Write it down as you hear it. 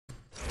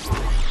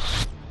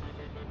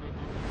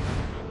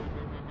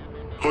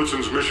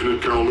Hudson's mission in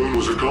Kowloon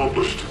was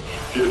accomplished.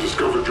 He had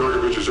discovered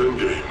Dragovich's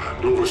endgame,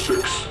 Nova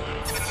 6.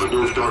 A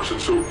nerve toxin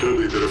so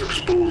deadly that if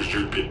exposed,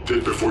 you'd be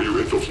dead before you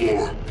hit the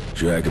floor.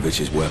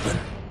 Dragovich's weapon.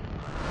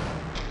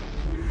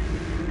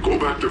 Go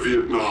back to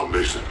Vietnam,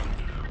 Mason.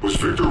 Was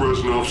Victor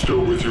Reznov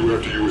still with you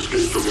after you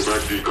escaped from the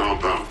MACD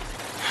compound?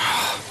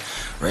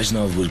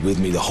 Reznov was with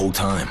me the whole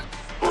time.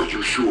 Are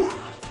you sure?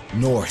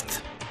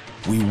 North.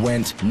 We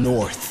went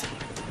north.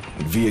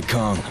 Viet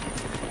Cong.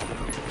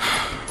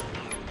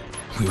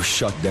 We were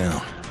shut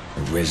down.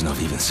 And Reznov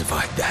even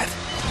survived that.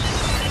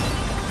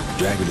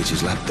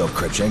 Dragovich's lapdog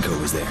Kravchenko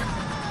was there.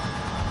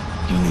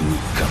 He knew we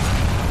were coming.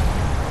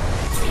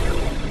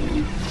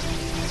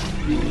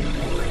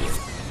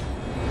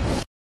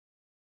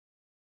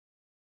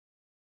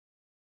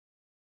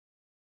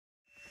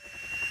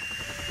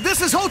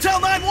 This is Hotel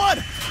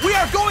 9-1! We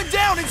are going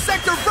down in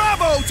Sector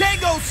Bravo!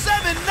 Tango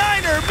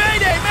 7-9er!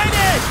 Mayday!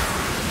 Mayday!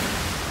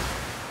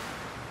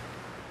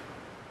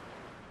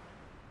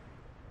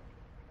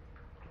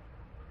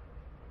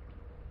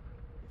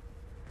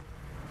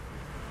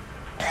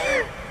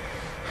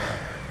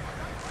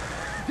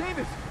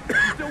 Davis! You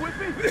still with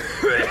me?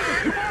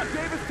 Come on,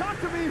 Davis! Talk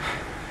to me!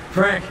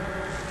 Frank,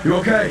 you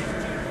okay?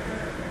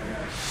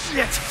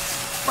 Shit!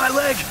 My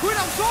leg!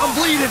 I'm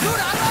bleeding!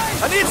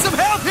 I need some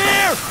help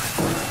here!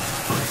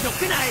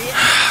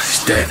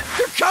 He's dead.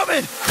 They're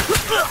coming!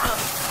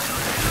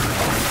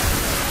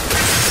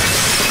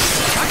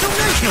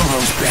 Kill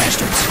those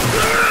bastards.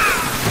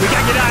 We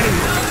gotta get out of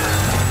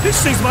here. This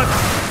thing's my...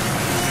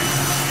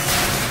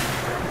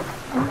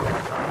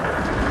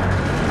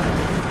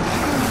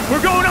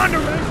 We're going under,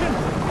 Mason!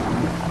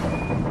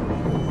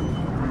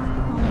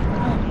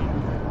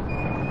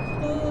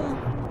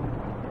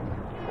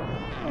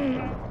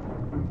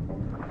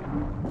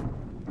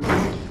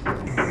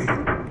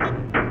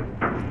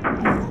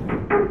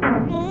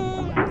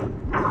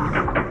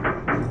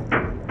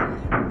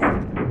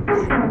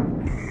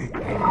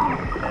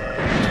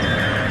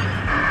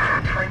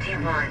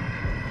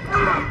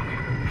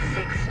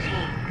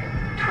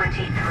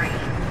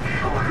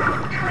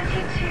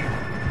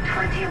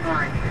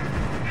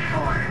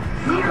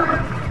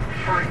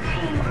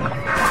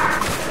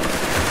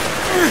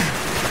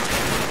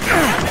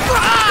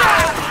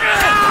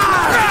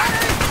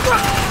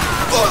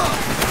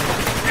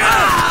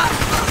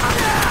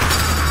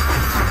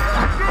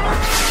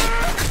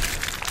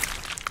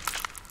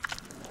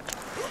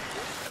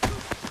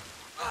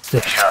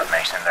 Shot,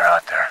 Mason, they're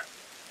out there.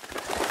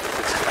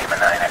 This is Lima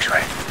 9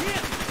 X-ray.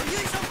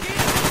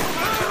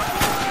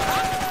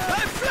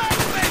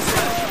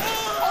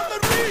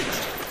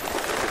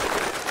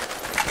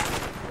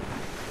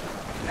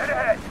 Head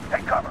ahead,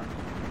 take cover.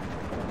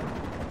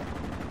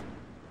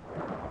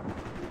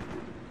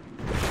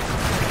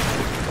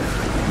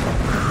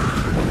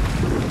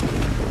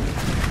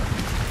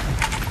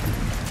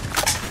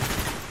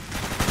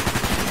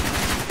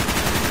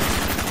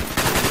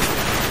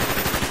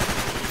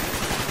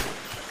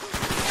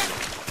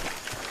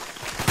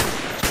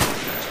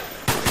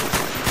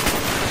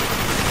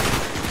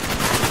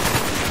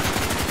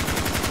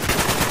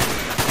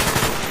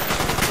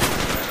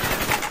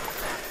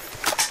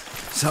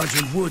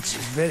 Sergeant Woods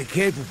is very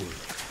capable.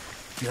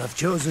 You have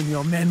chosen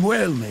your men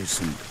well,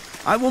 Mason.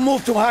 I will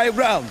move to high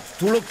ground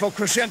to look for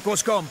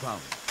Kravchenko's compound.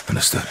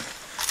 Understood.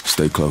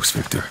 Stay close,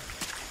 Victor.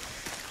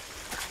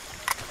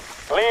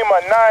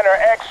 Lima 9er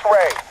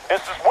X-ray.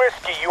 This is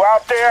Whiskey. You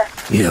out there?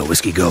 Yeah,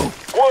 Whiskey, go.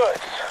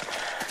 Woods.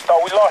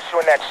 Thought we lost you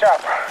in that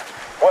chopper.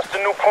 What's the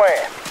new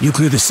plan? You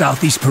clear the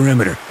southeast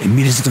perimeter and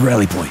meet us at the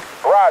rally point.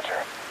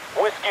 Roger.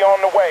 Whiskey on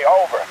the way.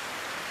 Over.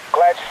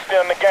 Glad you're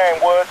still in the game,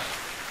 Woods.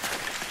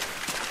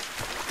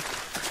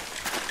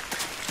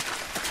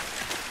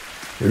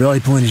 The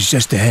rally point is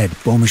just ahead.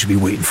 Bowman should be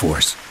waiting for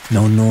us.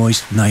 No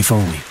noise, knife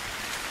only.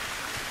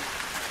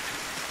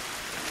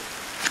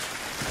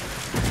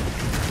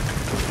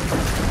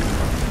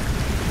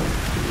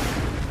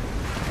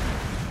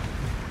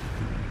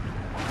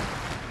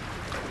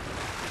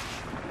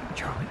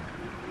 Charlie?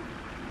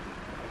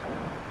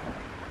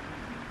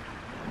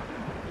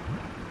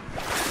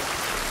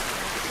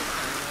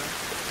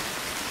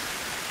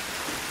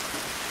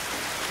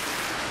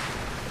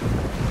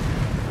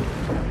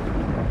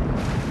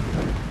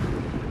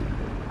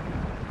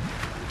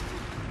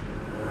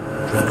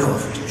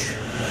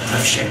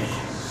 Kravchenko.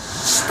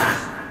 Stop.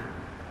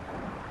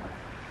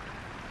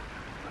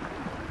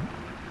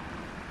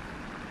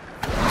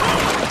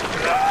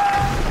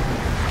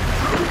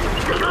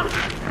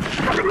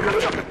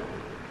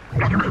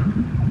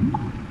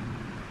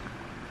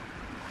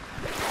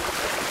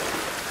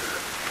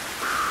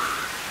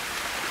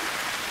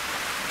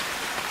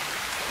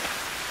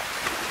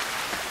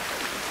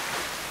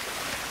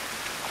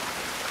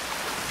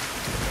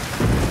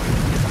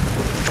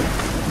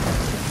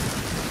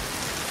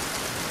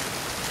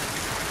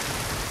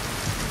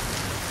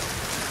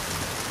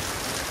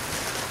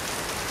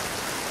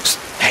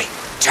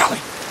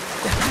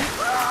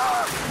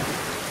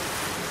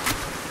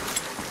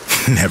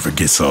 Never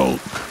gets old.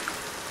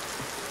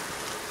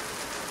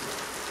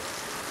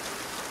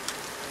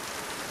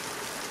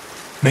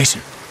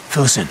 Mason,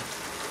 fill us in.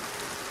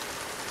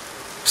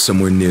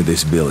 Somewhere near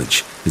this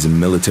village is a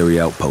military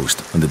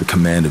outpost under the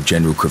command of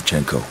General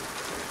Kravchenko.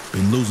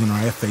 Been losing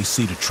our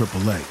FAC to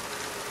AAA.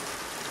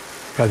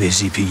 Probably a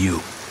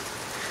ZPU.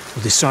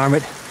 We'll disarm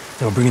it,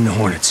 then we'll bring in the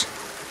Hornets.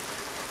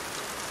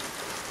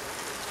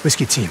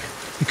 Whiskey team,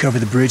 you cover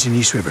the bridge in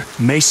East River.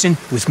 Mason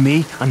with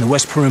me on the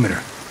west perimeter.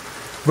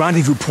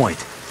 Rendezvous point,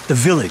 the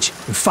village,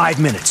 in 5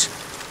 minutes.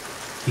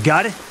 You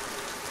got it?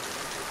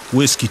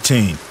 Whiskey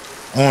team,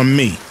 on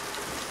me.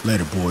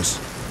 Later, boys.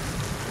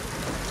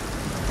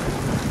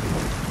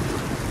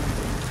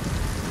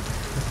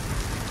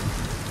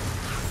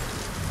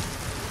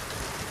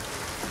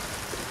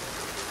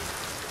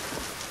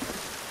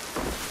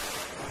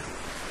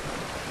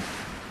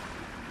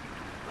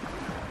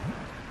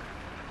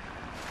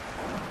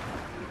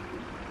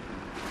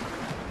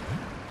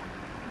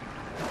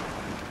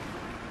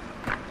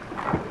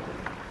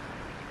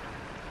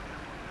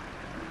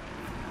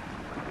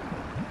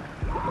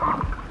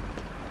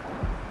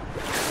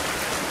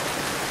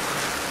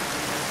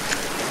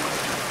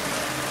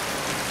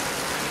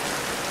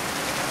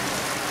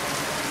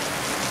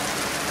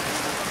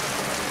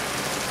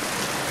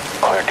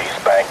 Cleared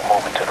East Bank,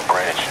 moving to the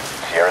bridge.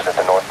 Sierra's at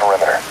the north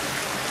perimeter.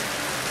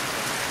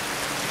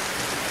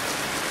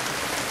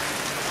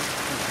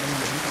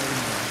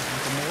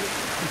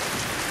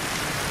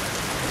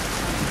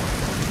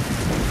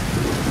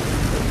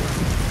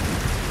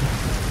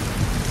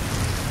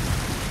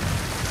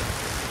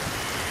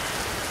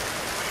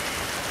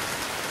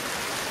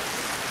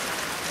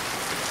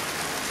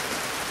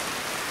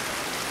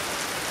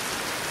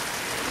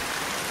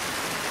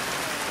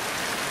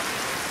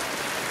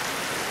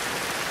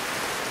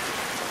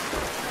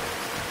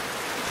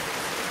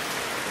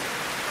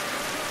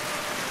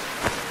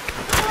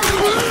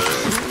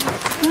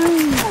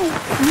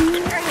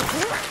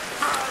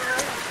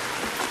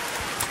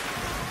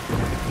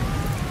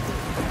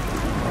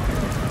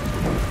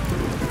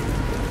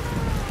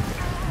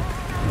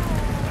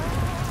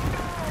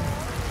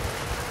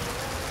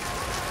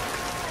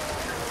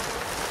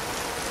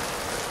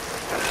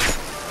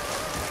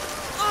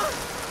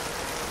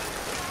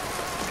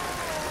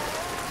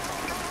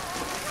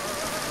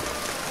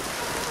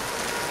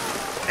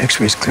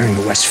 X-ray's clearing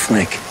the west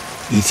flank.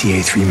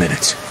 ETA 3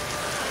 minutes.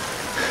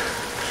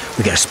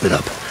 We gotta split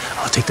up.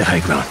 I'll take the high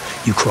ground.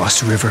 You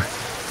cross the river,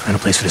 find a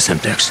place for the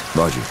Semtex.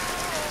 Roger.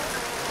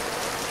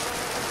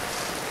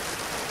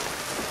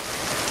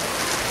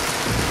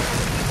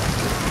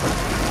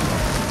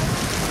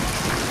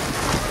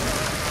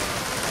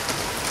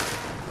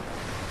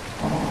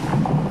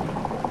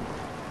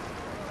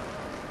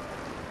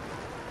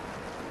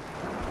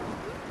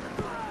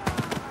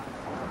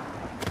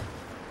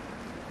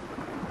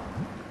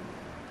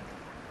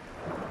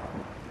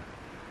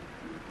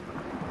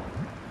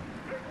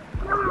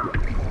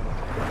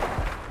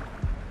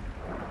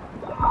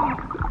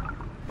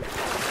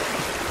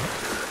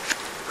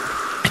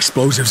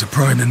 Explosives are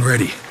primed and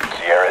ready.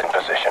 Sierra in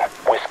position.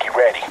 Whiskey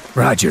ready.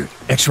 Roger.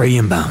 X-ray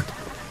inbound.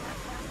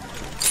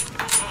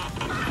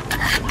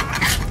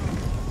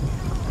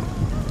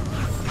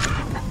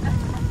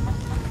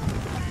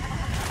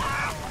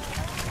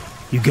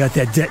 You got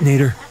that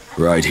detonator?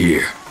 Right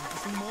here.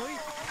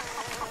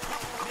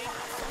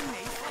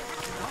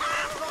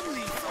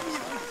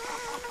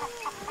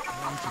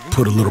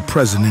 Put a little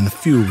present in the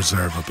fuel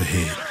reserve up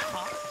ahead.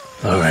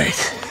 All right.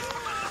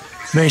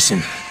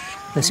 Mason,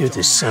 let's see what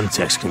this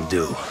Semtex can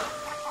do.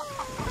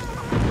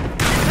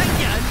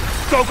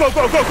 Go, go,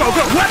 go, go, go,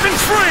 go!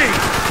 Weapons free!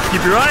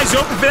 Keep your eyes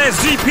open for that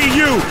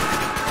ZPU!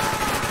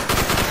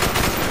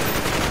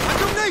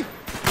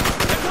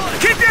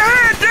 Keep your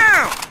head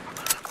down!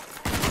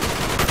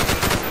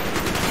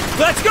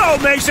 Let's go,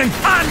 Mason!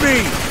 On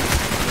me!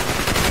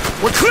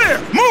 We're clear!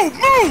 Move,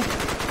 move!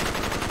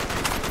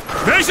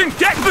 Mason,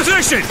 get in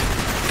position!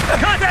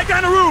 Contact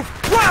on the roof!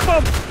 Drop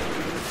him!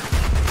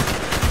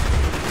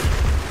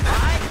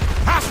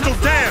 Hostile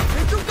down!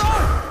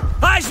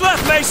 Eyes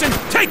left, Mason!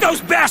 Take those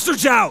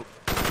bastards out!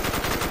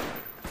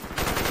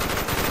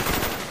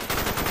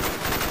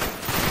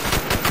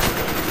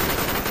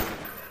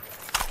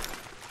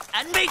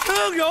 Anh bị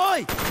thương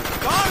rồi!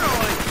 Có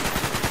rồi!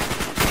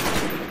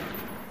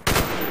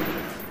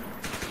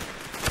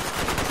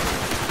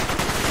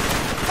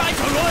 Tay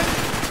thử rồi!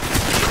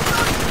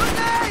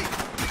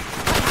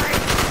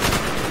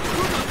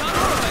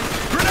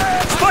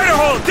 Spider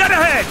hole, dead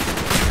ahead!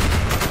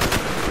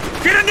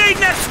 Get a need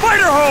in that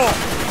spider hole!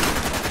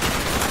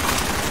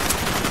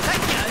 Xác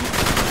nhận!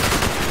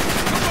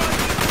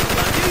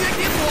 Là tiêu diệt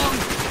tiếp buồn!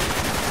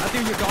 Đã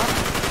tiêu diệt đó!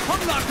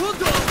 Không là hướng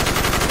đường!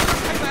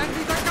 Các bạn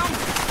đi tấn công!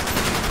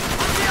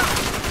 Anh kia!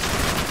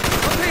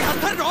 Không thi hành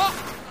thế rõ!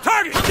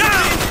 Target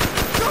down!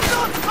 Xuống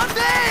xuống! Anh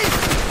đi!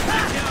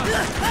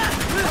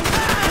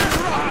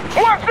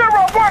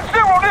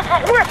 1-0, this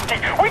is Whiskey!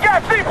 We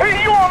got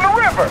CPU on the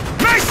river!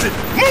 Mason,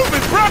 move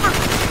it, brother!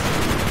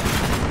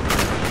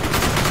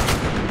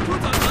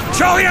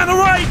 Charlie on the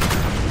right!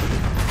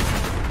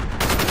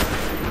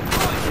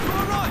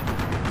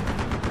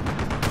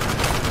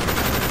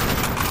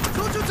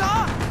 Xuống chú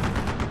chó!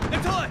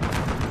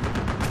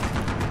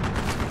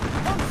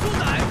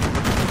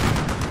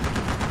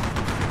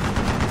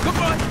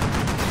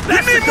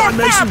 need more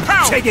Mason.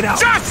 firepower! Take it out.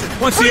 Johnson!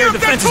 Once the air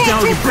defense is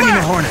down, you bring in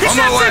the Hornets. Get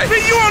that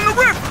CPU on the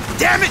river!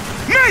 Damn it!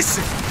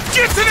 Mason!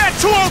 Get to that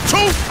 202!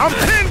 I'm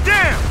pinned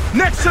down!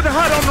 Next to the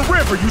hut on the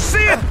river, you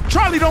see it?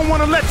 Charlie don't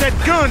want to let that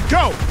gun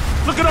go.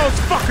 Look at those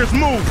fuckers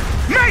move.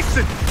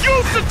 Mason!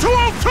 Use the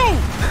 202!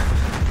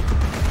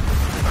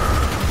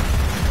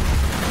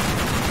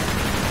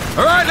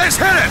 All right, let's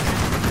hit it!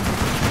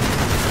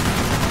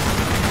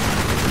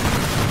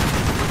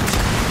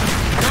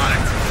 Got it!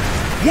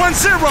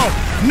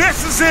 1-0.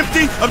 Nest is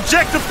empty.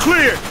 Objective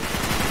cleared.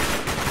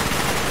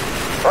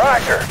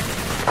 Roger.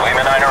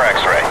 Lima 9er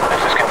X-ray.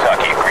 This is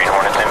Kentucky. Green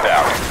Hornets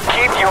inbound.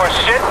 Keep your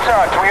shit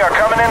tucked. We are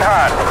coming in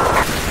hot.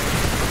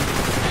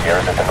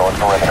 Sierra's at the north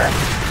perimeter.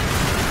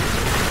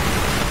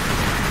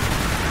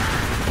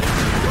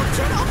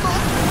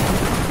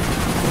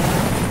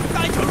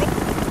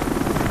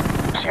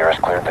 Sierra's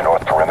cleared the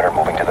north perimeter,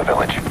 moving to the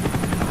village.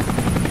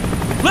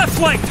 Left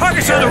flank,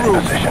 target's on the Sierra's in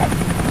roof. position.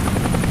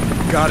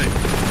 Got it.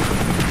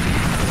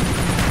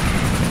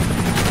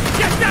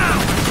 Get down!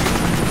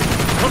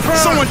 Confirm.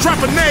 Someone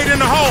drop a nade in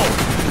the hole.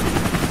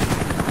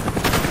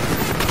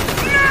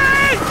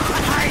 Nade!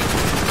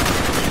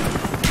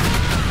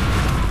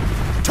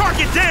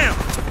 Target down.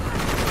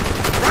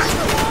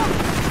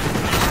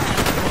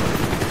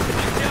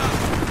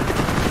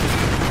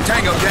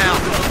 Tango down.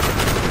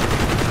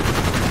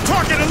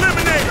 Target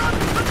eliminated.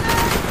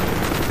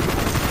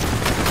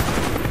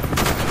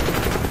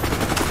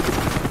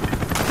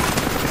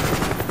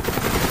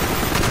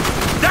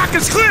 Dock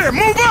is clear.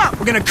 Move up.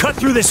 We're gonna cut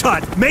through this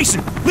hut.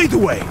 Mason, lead the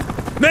way.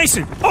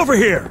 Mason, over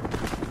here.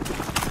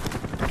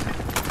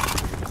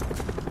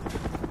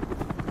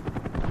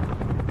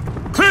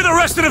 Clear the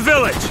rest of the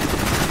village.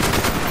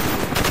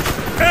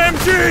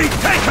 MG,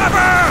 take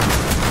cover!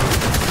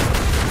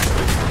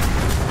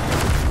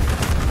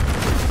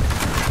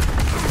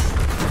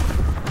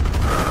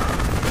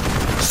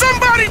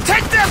 Somebody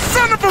take that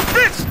son of a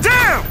bitch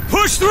down.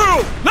 Push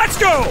through! Let's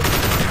go!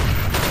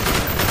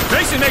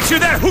 Mason, make sure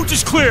that hooch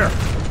is clear.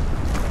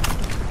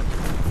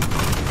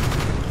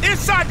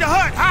 Inside the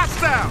hut,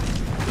 hostile.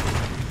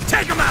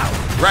 Take him out!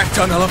 Rat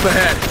tunnel up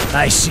ahead.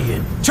 I see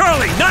it.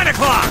 Charlie, 9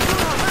 o'clock!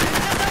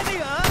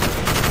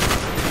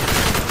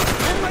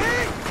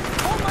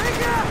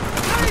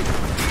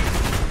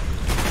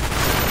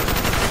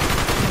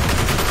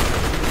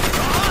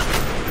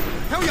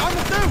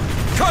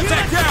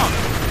 Contact down.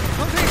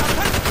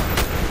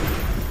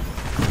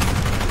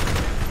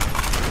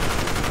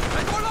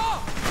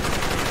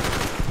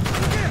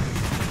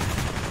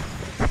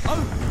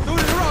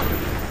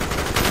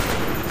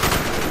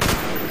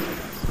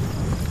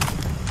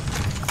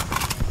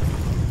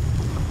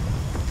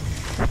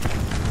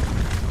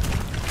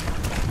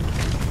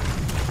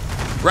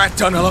 Rat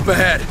tunnel up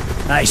ahead.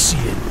 I see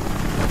it.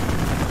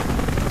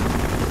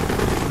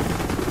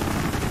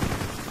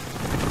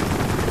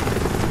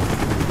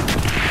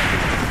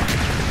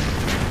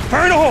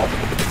 Fire in the hole!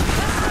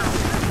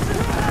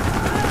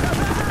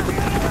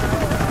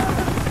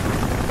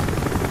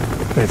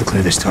 We have to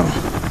clear this tunnel.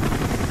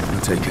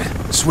 I'll take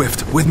it.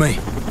 Swift, with me.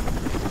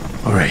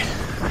 All right.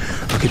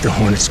 I'll get the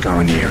Hornets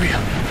scouring the area.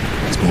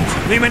 Let's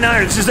move. Lima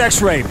 9, this is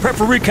X-ray. Prep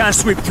for recon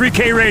sweep,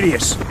 3K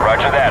radius.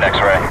 Roger that,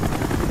 X-ray.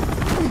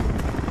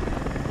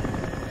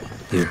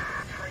 Here,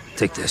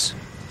 take this.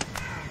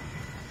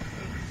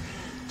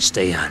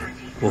 Stay on it.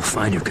 We'll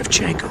find your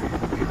Kravchenko.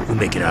 We'll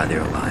make it out of there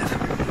alive.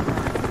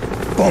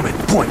 Bowman,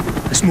 point.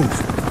 Let's move.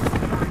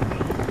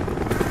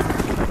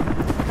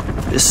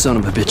 This son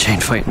of a bitch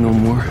ain't fighting no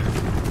more.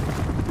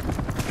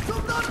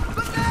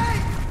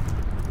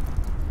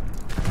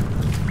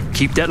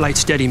 Keep that light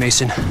steady,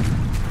 Mason.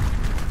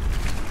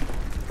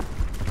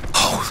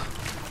 Hold.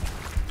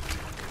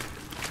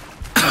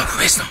 Oh,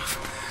 Mason.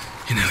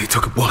 You nearly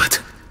took a bullet.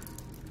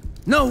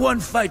 No one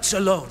fights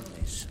alone,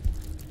 Mason.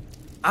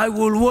 I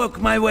will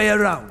work my way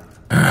around.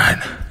 All right,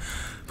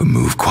 but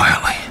move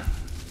quietly.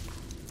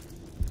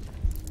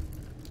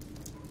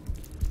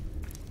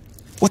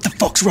 What the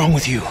fuck's wrong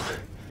with you?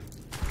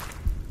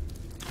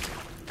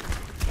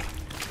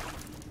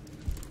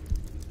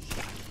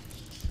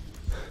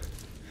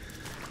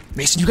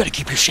 Mason, you gotta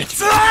keep your shit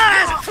together.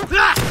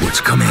 Let's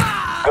come in.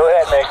 Go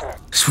ahead, Mason.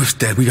 Swift's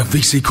dead. We got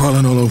VC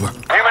crawling all over. Lima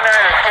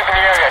 9er is in the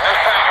area.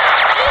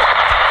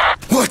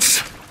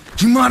 What?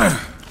 You monitor.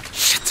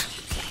 Shit.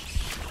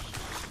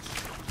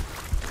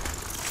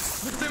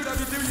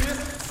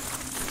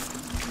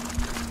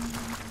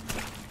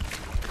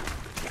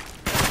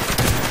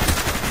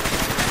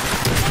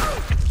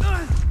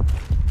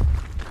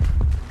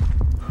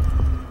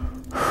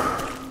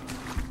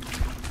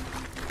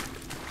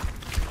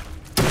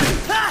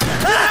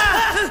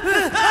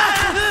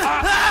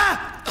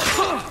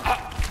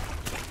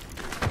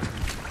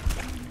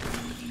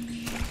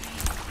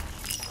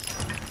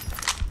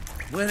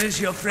 Where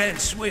is your friend,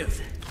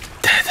 Swift?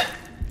 Dead.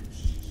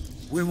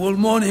 We will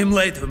mourn him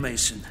later,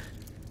 Mason.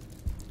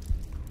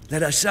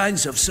 There are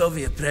signs of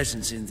Soviet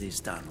presence in these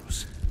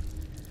tunnels.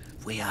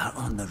 We are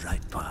on the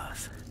right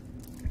path.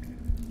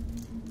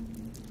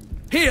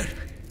 Here!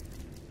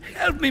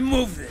 Help me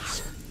move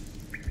this.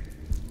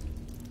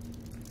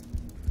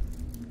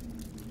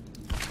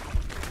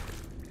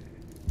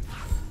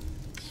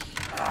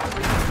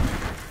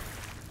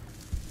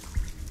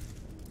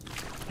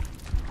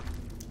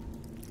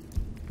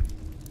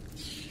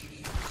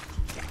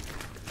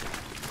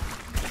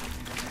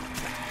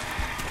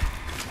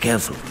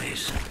 careful,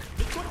 Mason.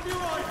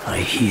 I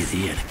hear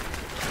the enemy.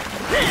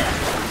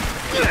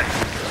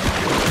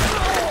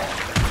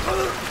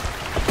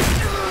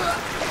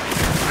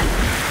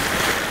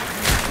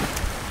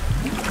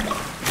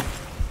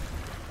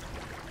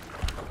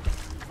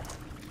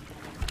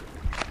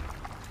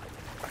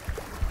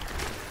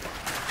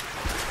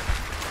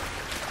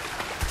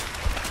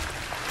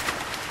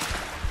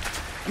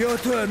 Your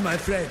turn, my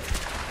friend.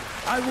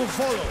 I will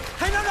follow.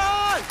 Hang on!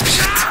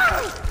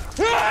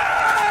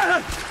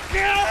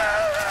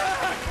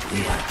 We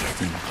are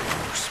getting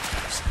close,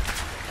 Mason.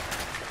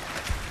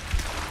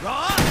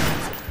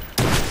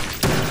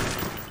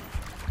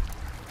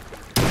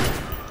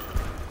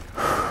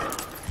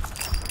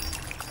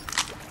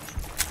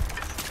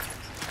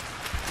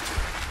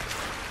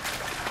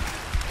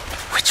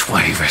 Which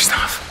way,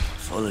 Reznov?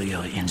 Follow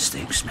your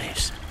instincts,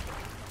 Mason.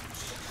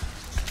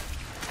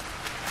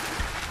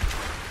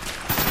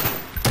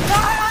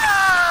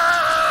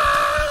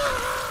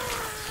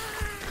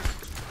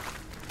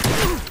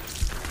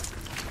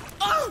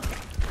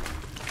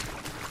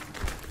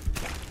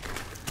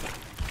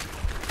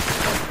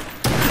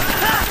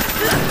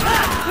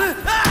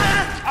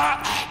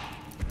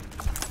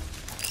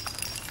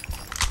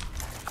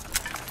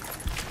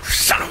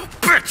 Son of a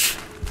bitch!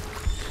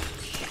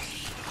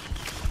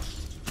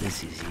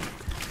 This is it.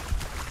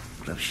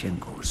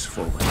 Grushenko's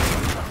forward.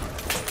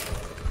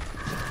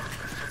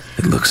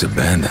 It looks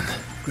abandoned.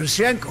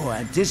 Grushenko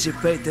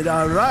anticipated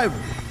our arrival.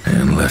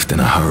 And left in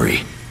a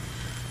hurry.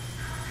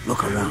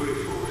 Look around.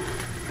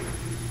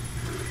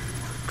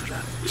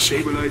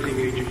 Stabilizing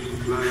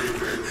agents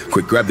line.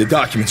 Quick, grab the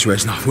documents,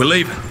 Reznov. We're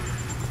leaving.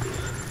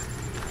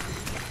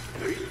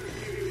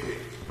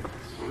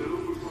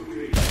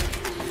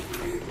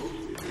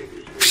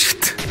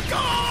 Shit. Go!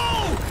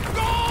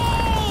 Go!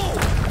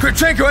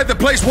 Kurchenko had the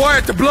place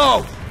wired to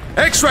blow.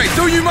 X-ray,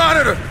 do you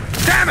monitor?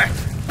 Damn it!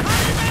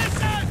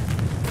 Mason!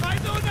 I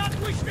do not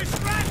wish to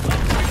strangle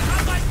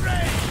my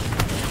brain!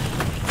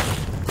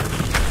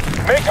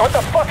 Mason, what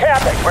the fuck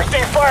happened? We're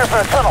seeing fire from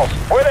the tunnels.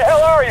 Where the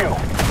hell are you?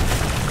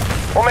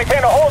 We'll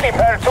maintain a holding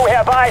pattern until we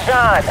have eyes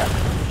on.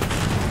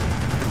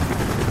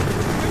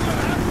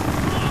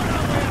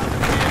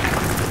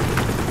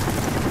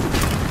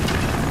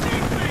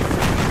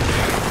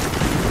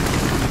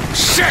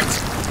 Shit!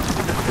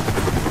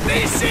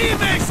 DC,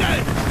 Mason!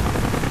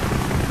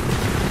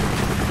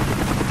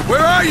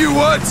 Where are you,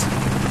 Woods?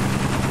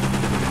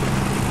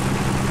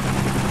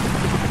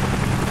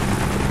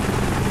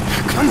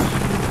 Come on,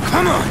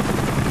 come on!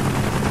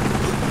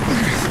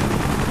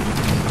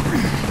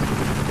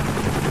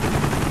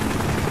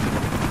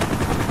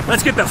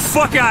 Let's get the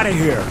fuck out of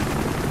here!